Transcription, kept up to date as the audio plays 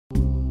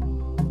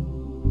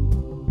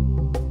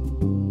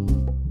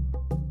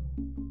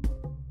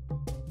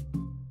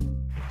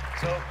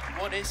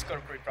what is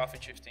corporate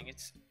profit shifting?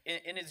 It's,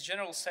 in its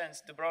general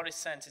sense, the broadest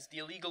sense, it's the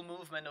illegal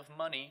movement of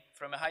money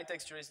from a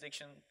high-tax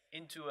jurisdiction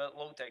into a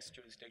low-tax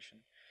jurisdiction.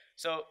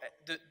 So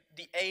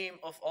the aim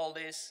of all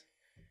this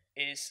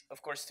is,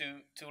 of course,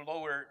 to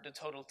lower the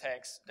total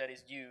tax that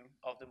is due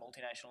of the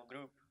multinational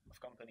group of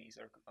companies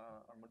or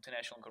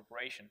multinational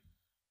corporation.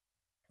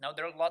 Now,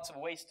 there are lots of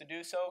ways to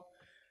do so.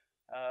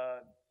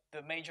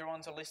 The major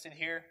ones are listed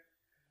here.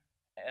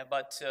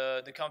 But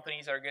the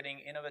companies are getting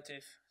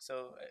innovative,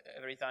 so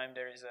every time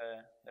there is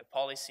a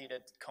policy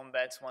that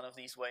combats one of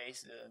these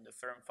ways, the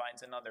firm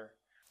finds another.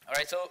 All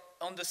right, so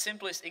on the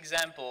simplest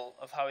example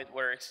of how it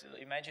works,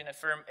 imagine a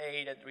firm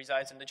A that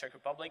resides in the Czech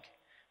Republic,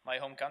 my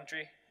home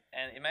country,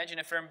 and imagine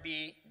a firm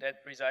B that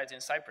resides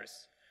in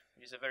Cyprus,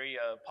 which is a very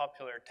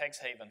popular tax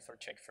haven for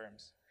Czech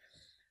firms.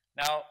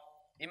 Now,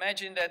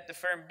 imagine that the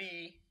firm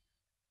B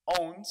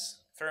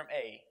owns firm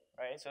A,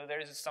 right? So there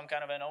is some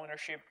kind of an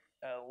ownership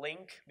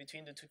link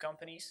between the two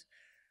companies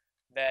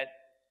that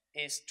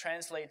is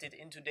translated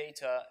into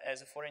data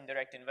as a foreign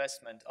direct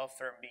investment of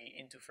firm B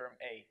into firm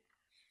A.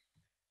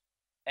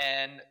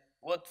 And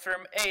what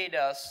firm A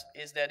does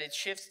is that it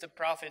shifts the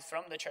profit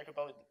from the Czech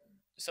Republic.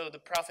 So the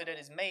profit that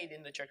is made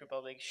in the Czech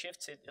Republic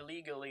shifts it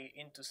illegally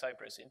into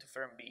Cyprus, into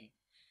firm B.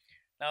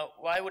 Now,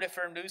 why would a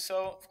firm do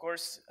so? Of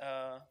course,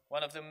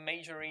 one of the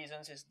major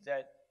reasons is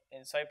that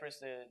in Cyprus,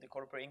 the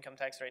corporate income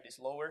tax rate is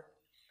lower.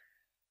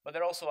 But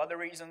there are also other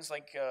reasons,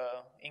 like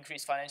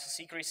increased financial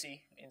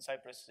secrecy in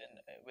Cyprus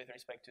with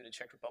respect to the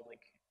Czech Republic,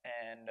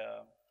 and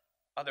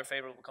other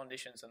favorable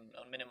conditions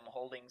on minimum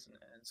holdings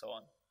and so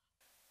on.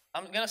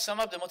 I'm going to sum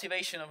up the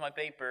motivation of my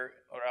paper,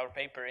 or our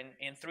paper,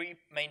 in 3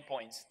 main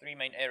points, 3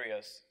 main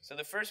areas. So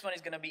the first one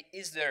is going to be,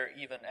 is there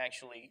even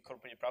actually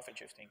corporate profit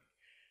shifting?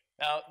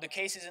 Now, the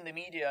cases in the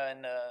media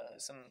and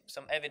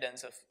some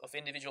evidence of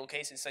individual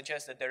cases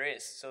suggest that there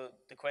is. So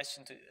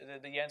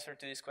the answer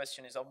to this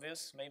question is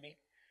obvious, maybe.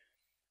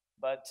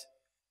 But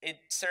it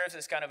serves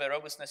as kind of a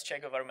robustness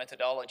check of our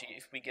methodology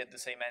if we get the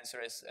same answer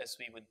as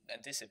we would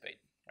anticipate,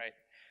 right?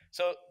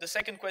 So the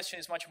second question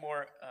is much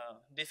more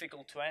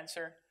difficult to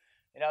answer.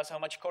 It asks how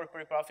much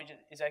corporate profit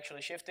is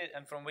actually shifted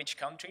and from which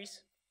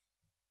countries.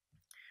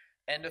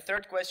 And the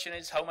third question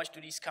is how much do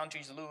these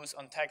countries lose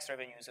on tax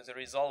revenues as a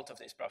result of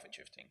this profit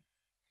shifting?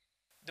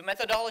 The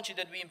methodology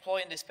that we employ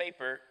in this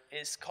paper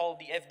is called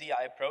the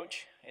FDI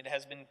approach. It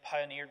has been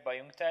pioneered by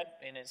UNCTAD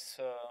in its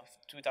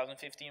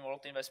 2015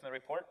 World Investment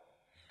Report.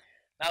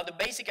 Now, the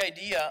basic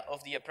idea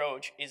of the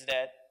approach is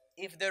that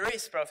if there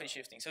is profit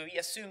shifting, so we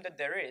assume that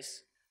there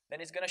is, then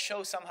it's going to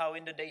show somehow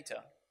in the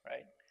data,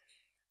 right?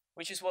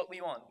 Which is what we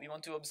want. We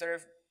want to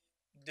observe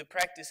the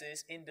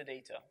practices in the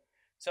data.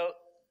 So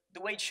the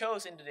way it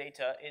shows in the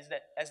data is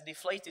that as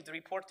deflated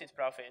reported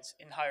profits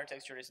in higher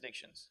tax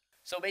jurisdictions.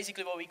 So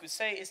basically what we could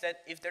say is that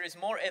if there is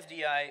more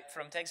FDI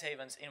from tax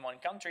havens in one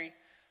country,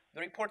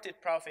 the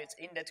reported profits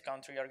in that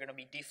country are going to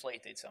be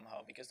deflated somehow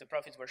because the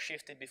profits were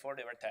shifted before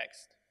they were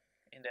taxed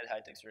in that high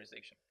tax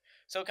jurisdiction.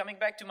 So coming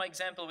back to my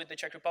example with the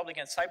Czech Republic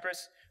and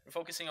Cyprus, we're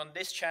focusing on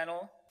this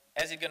channel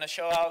as it's going to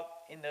show out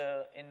in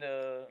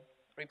the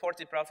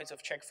reported profits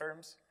of Czech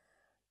firms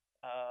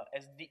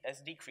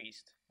as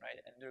decreased, right?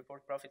 And the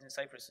reported profits in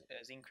Cyprus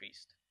has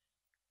increased.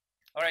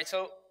 All right,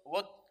 so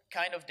what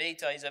kind of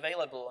data is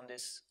available on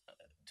this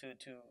to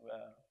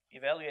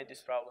evaluate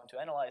this problem, to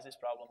analyze this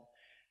problem?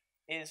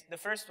 Is the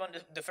first one,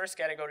 the first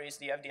category is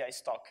the FDI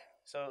stock.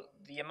 So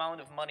the amount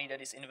of money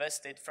that is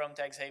invested from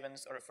tax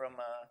havens or from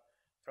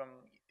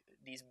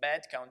these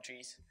bad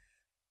countries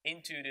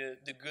into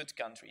the good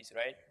countries,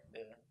 right?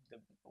 The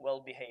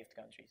well-behaved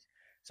countries.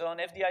 So on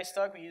FDI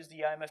stock, we use the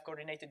IMF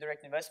Coordinated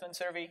Direct Investment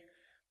Survey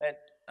that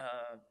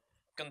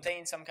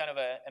contains some kind of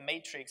a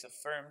matrix of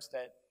firms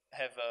that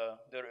have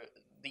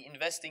the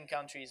investing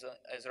countries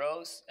as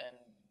rows and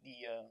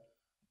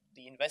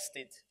the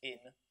invested in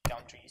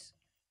countries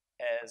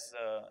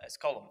as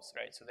columns,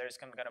 right? So there's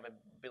some kind of a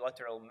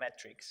bilateral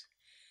matrix.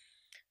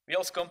 We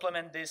also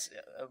complement this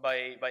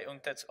by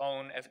UNCTAD's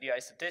own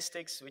FDI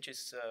statistics, which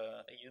is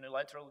a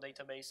unilateral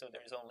database. So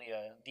there's only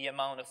the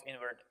amount of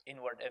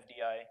inward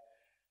FDI,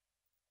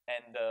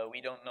 and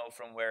we don't know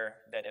from where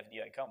that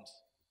FDI comes.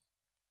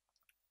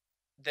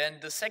 Then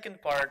the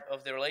second part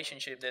of the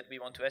relationship that we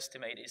want to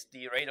estimate is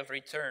the rate of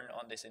return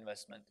on this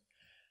investment.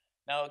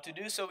 Now, to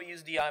do so, we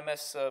use the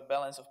IMF's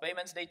balance of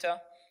payments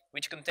data,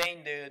 which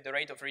contain the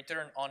rate of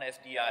return on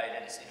FDI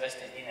that is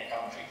invested in a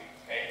country.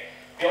 Okay?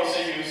 We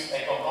also use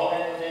a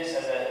component of this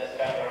as a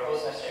kind of a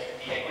robustness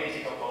check, the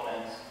equity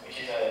component,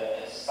 which is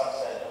a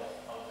subset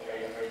of the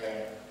rate of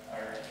return.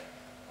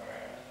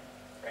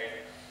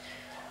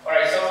 All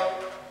right, so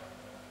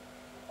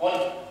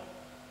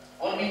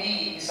what we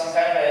need is some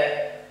kind of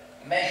a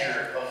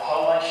measure of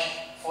how much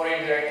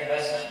foreign direct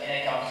investment in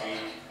a country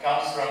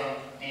comes from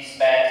these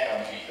bad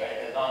countries,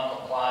 right? The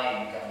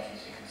non-complying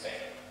countries, you could say.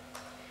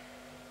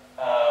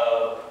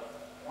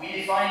 We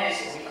define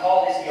this, we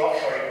call this the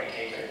offshore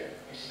indicator,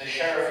 which is the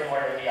share of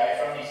inward FDI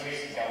from these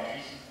risky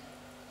countries.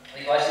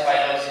 We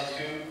classify those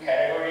into 2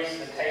 categories,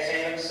 the tax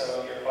havens,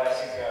 so your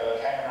classic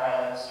Cayman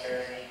Islands,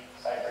 Jersey,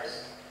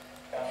 Cyprus,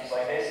 countries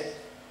like this.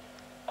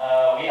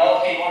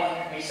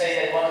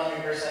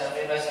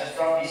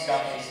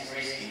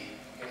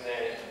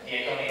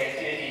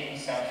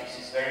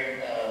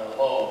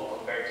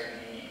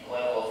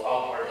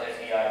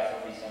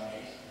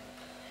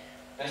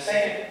 The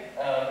second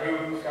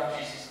group of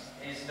countries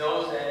is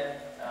those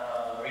that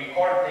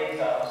report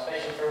data on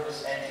special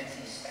purpose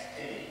entities'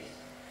 activities.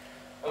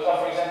 Those are,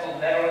 for example,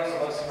 Netherlands,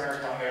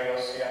 Luxembourg, Hungary,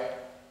 Austria.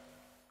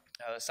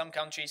 Some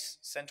countries'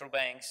 central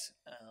banks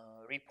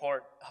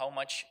report how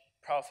much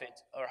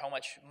profit or how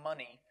much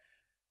money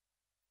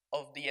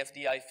of the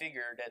FDI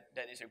figure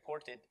that is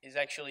reported is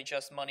actually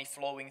just money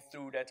flowing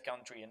through that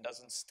country and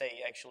doesn't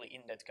stay actually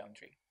in that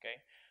country. Okay,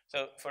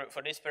 so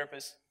for this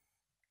purpose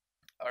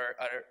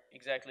are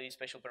exactly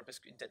special purpose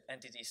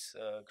entities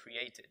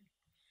created.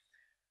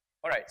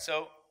 All right,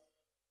 so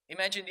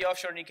imagine the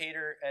offshore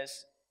indicator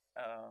as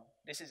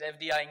this is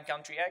FDI in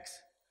country X,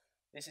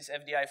 this is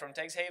FDI from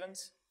tax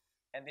havens,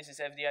 and this is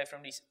FDI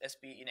from these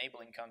SP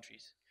enabling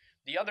countries.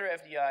 The other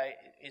FDI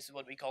is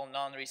what we call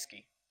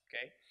non-risky.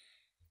 Okay,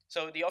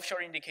 so the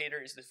offshore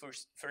indicator is the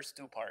first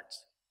two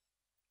parts.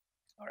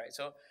 All right,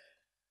 so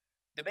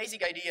the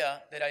basic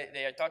idea that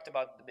I talked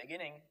about at the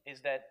beginning is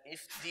that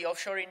if the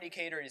offshore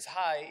indicator is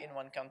high in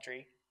one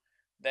country,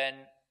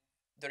 then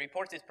the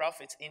reported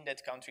profits in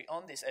that country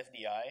on this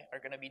FDI are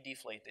going to be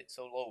deflated,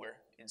 so lower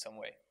in some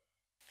way.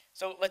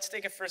 So let's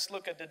take a first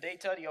look at the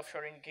data, the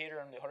offshore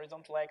indicator on the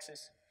horizontal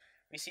axis.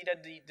 We see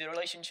that the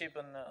relationship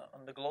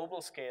on the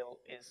global scale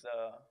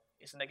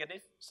is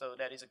negative, so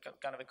that is a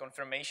kind of a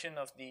confirmation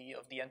of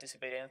the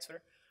anticipated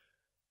answer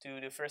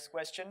to the first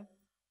question.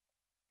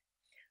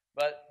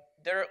 But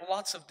there are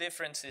lots of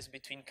differences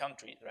between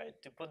countries, right?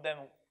 To put them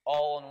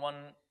all on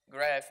one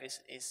graph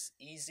is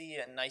easy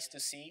and nice to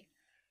see,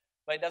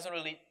 but it doesn't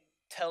really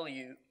tell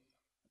you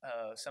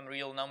some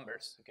real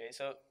numbers. Okay,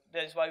 so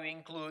that is why we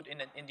include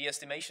in the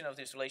estimation of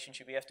this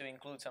relationship, we have to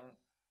include some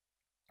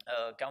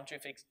country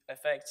fixed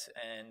effects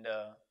and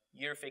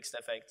year fixed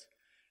effects,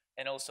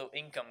 and also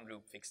income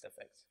group fixed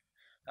effects.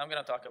 I'm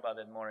going to talk about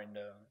that more in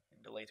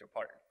the later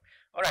part.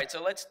 All right,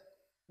 so let's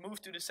move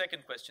to the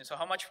second question. So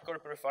how much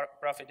corporate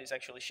profit is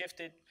actually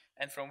shifted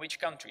and from which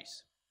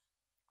countries?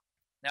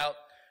 Now,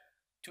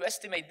 to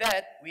estimate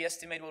that, we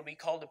estimate what we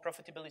call the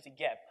profitability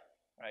gap,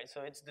 right?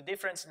 So it's the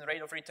difference in the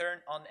rate of return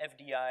on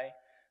FDI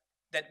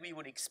that we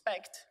would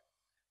expect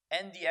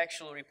and the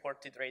actual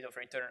reported rate of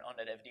return on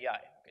that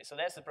FDI. Okay, so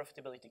that's the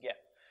profitability gap.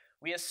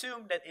 We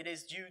assume that it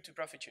is due to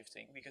profit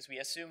shifting because we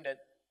assume that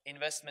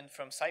investment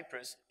from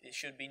Cyprus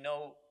should be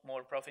no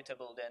more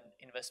profitable than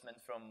investment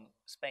from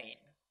Spain.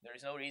 There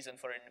is no reason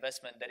for an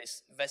investment that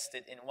is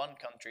vested in one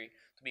country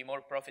to be more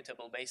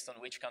profitable based on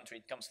which country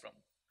it comes from.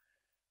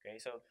 Okay,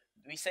 so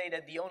we say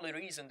that the only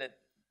reason that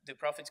the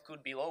profits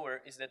could be lower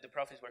is that the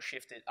profits were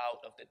shifted out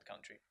of that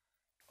country.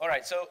 All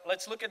right, so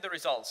let's look at the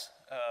results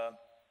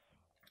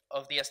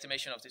of the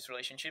estimation of this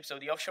relationship. So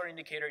the offshore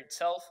indicator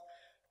itself,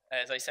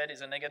 as I said,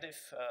 is a negative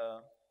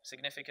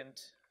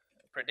significant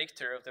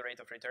predictor of the rate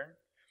of return.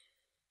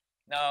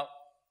 Now,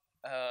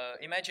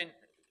 imagine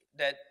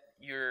that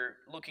you're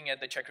looking at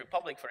the Czech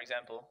Republic, for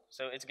example.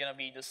 So it's going to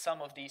be the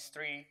sum of these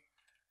three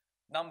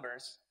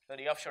numbers. So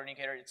the offshore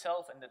indicator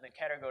itself, and then the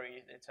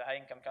category, it's a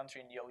high-income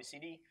country in the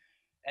OECD,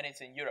 and it's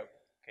in Europe.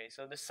 Okay,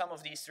 so the sum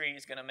of these three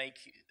is going to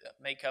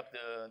make up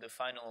the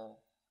final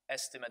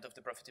estimate of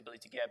the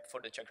profitability gap for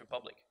the Czech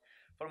Republic.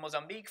 For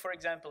Mozambique, for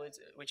example,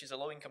 which is a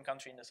low-income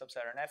country in the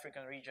sub-Saharan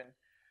African region,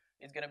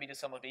 it's going to be the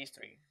sum of these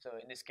three. So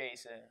in this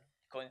case,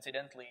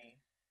 coincidentally,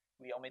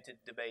 we omitted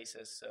the base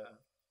as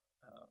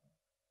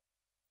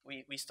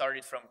we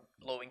started from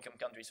low-income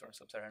countries from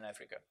sub-Saharan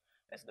Africa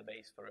as the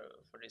base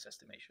for this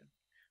estimation,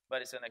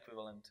 but it's an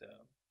equivalent.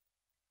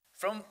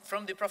 From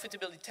the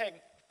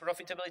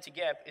profitability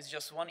gap is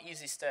just one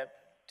easy step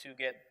to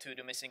get to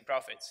the missing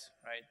profits,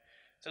 right?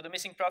 So the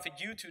missing profit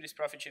due to this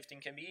profit shifting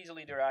can be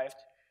easily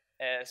derived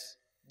as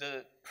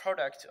the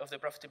product of the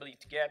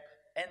profitability gap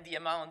and the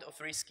amount of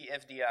risky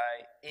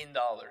FDI in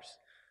dollars.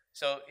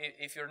 So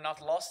if you're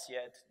not lost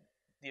yet,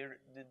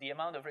 the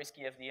amount of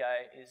risky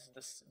FDI is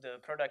the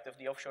product of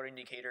the offshore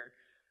indicator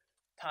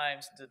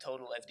times the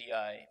total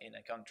FDI in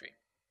a country.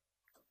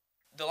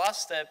 The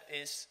last step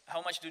is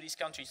how much do these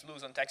countries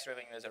lose on tax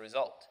revenue as a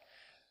result?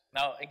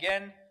 Now,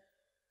 again,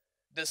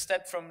 the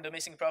step from the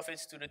missing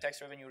profits to the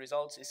tax revenue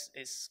results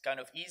is kind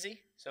of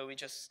easy. So we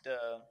just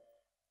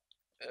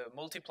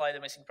multiply the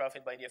missing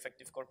profit by the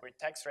effective corporate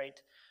tax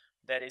rate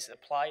that is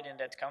applied in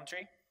that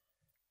country.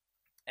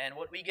 And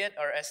what we get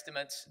are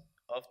estimates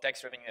of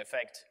tax revenue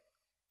effect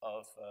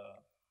of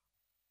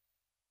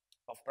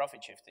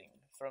profit shifting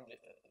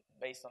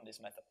based on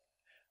this method.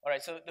 All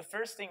right, so the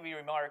first thing we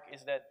remark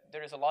is that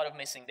there is a lot of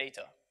missing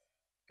data.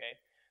 Okay,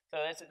 so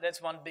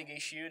that's one big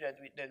issue that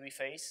we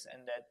face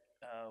and that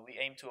we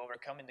aim to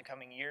overcome in the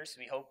coming years.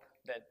 We hope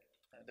that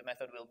the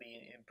method will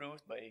be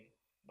improved by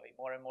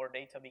more and more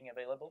data being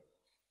available.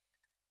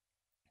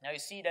 Now you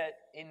see that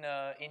in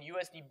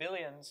USD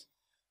billions,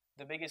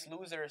 the biggest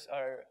losers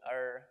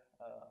are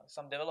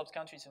some developed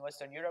countries in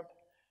Western Europe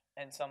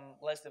and some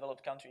less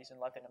developed countries in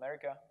Latin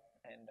America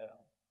and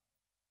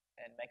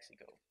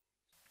Mexico.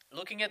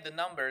 Looking at the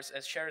numbers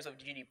as shares of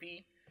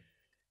GDP,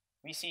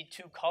 we see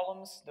two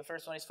columns. The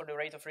first one is for the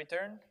rate of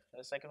return.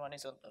 The second one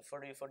is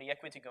for the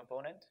equity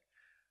component.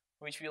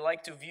 which we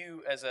like to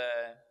view as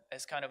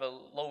kind of a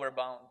lower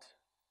bound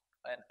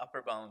and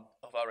upper bound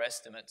of our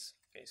estimates.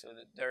 Okay, so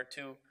there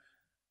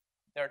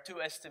are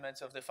two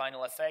estimates of the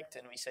final effect,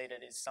 and we say that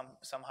it's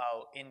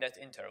somehow in that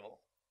interval.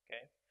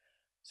 Okay,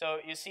 so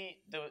you see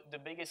the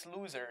biggest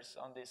losers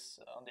on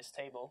this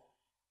table.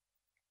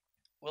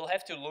 We'll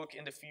have to look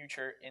in the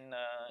future in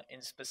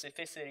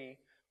specificity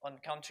on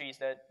countries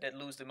that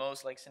lose the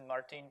most, like Saint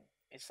Martin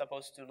is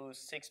supposed to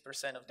lose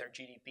 6% of their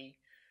GDP,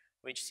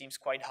 which seems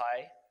quite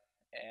high,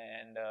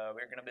 and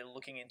we're going to be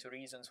looking into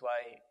reasons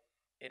why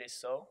it is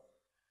so.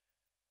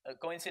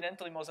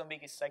 Coincidentally,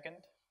 Mozambique is second.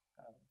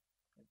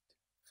 It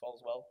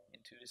falls well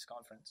into this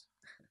conference.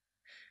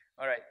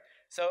 All right,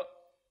 so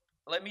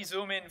let me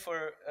zoom in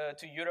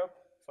to Europe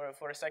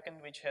for a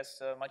second, which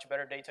has much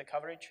better data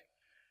coverage.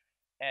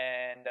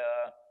 And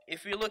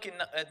if we look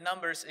at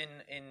numbers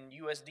in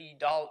US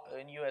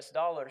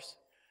dollars,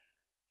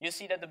 you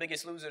see that the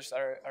biggest losers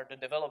are the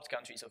developed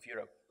countries of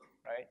Europe,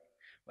 right?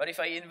 But if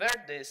I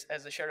invert this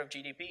as a share of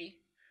GDP,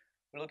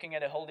 we're looking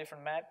at a whole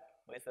different map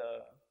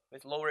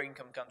with lower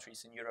income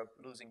countries in Europe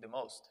losing the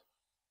most.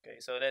 Okay,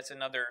 so that's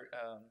another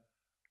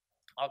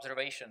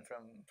observation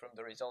from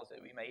the results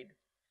that we made.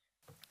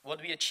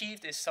 What we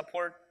achieved is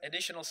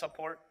additional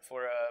support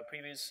for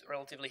previous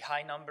relatively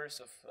high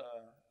numbers of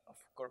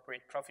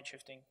corporate profit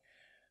shifting.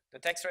 The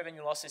tax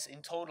revenue losses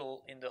in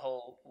total in the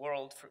whole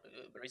world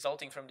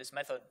resulting from this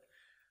method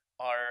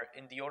are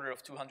in the order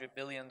of $200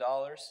 billion,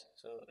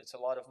 so it's a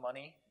lot of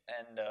money.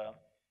 And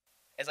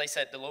as I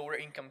said, the lower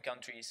income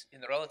countries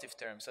in the relative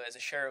terms, so as a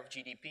share of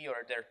GDP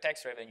or their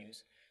tax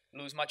revenues,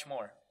 lose much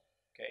more,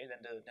 okay,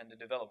 than the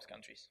developed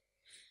countries.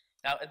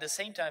 Now, at the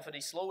same time, for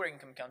these lower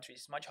income countries,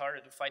 it's much harder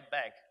to fight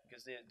back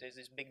because there's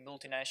this big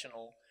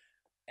multinational,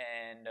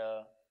 and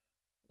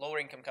lower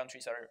income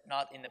countries are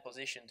not in a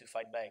position to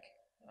fight back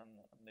on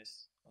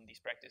these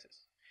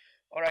practices.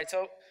 All right,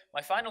 so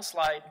my final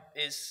slide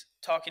is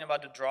talking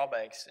about the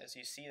drawbacks. As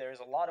you see, there's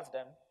a lot of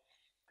them.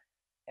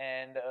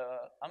 And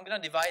I'm going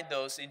to divide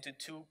those into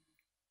two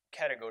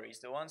categories: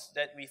 the ones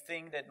that we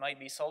think that might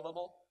be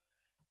solvable,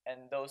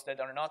 and those that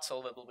are not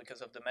solvable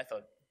because of the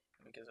method,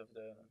 because of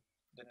the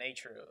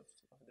nature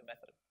of the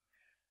method.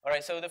 All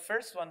right, so the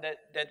first one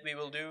that we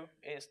will do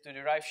is to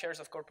derive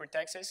shares of corporate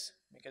taxes,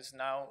 because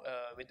now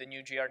with the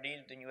new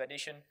GRD, the new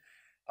edition,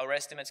 our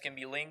estimates can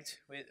be linked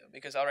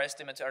because our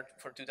estimates are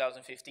for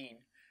 2015,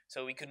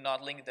 so we could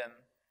not link them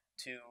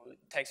to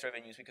tax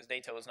revenues because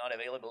data was not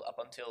available up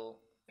until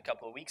a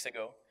couple of weeks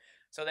ago.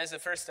 So that's the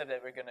first step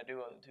that we're going to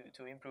do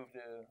to improve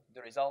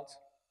the results.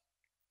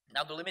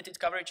 Now the limited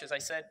coverage, as I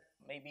said,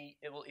 maybe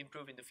it will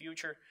improve in the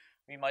future.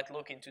 We might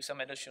look into some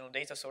additional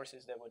data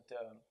sources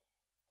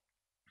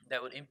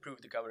that would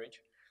improve the coverage.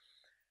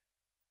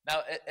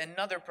 Now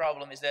another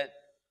problem is that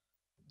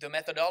the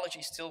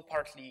methodology still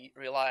partly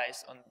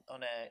relies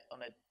on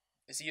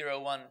a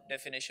 0-1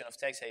 definition of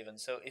tax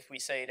havens. So if we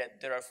say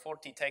that there are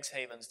 40 tax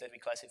havens that we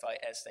classify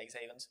as tax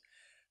havens,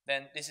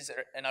 then this is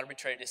an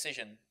arbitrary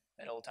decision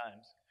at all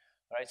times.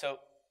 All right, so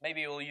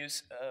maybe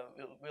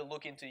we'll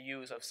look into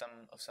use of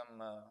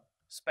some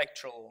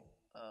spectral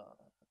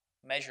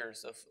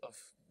measures of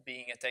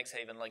being a tax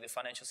haven, like the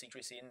financial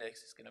secrecy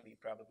index is going to be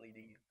probably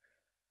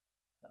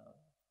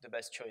the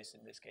best choice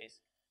in this case.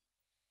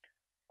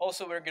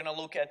 Also, we're going to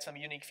look at some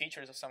unique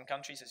features of some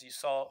countries. As you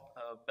saw,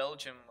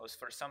 Belgium was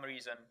for some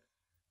reason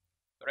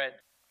red.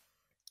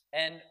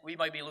 And we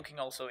might be looking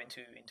also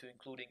into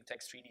including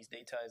tax treaties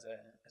data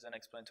as an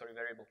explanatory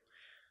variable.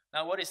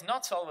 Now, what is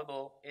not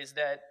solvable is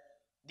that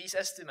these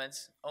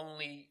estimates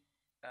only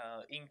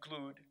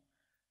include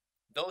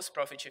those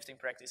profit shifting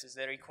practices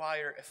that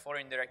require a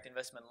foreign direct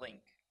investment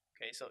link.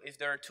 Okay, so if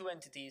there are two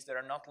entities that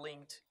are not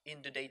linked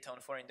in the data on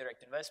foreign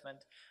direct investment,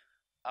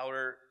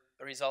 our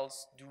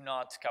results do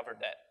not cover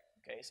that.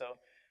 Okay,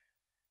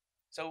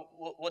 so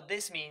what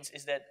this means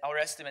is that our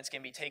estimates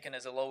can be taken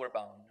as a lower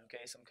bound.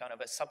 Okay, some kind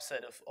of a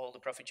subset of all the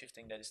profit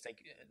shifting that is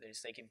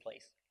taking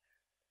place.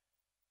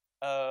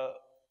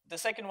 The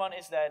second one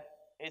is that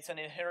it's an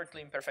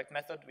inherently imperfect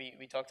method.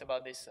 We talked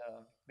about this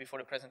before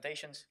the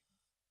presentations.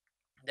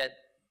 That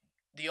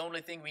the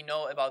only thing we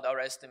know about our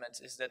estimates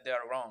is that they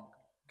are wrong.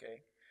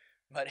 Okay,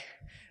 but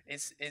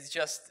it's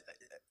just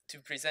to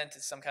present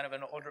some kind of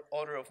an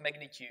order of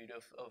magnitude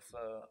of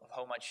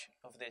how much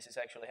of this is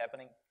actually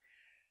happening.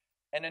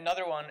 And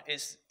another one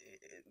is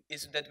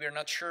that we're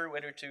not sure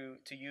whether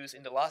to use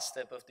in the last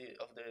step of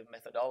the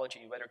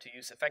methodology, whether to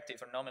use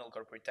effective or nominal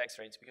corporate tax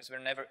rates, because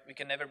we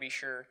can never be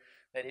sure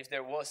that if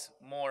there was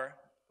more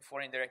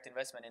foreign direct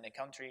investment in a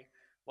country,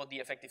 what the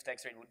effective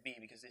tax rate would be,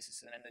 because this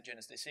is an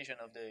endogenous decision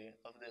of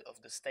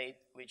the state,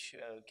 which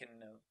can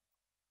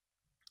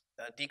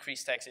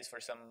decrease taxes for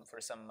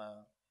some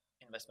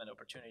investment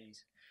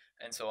opportunities,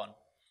 and so on.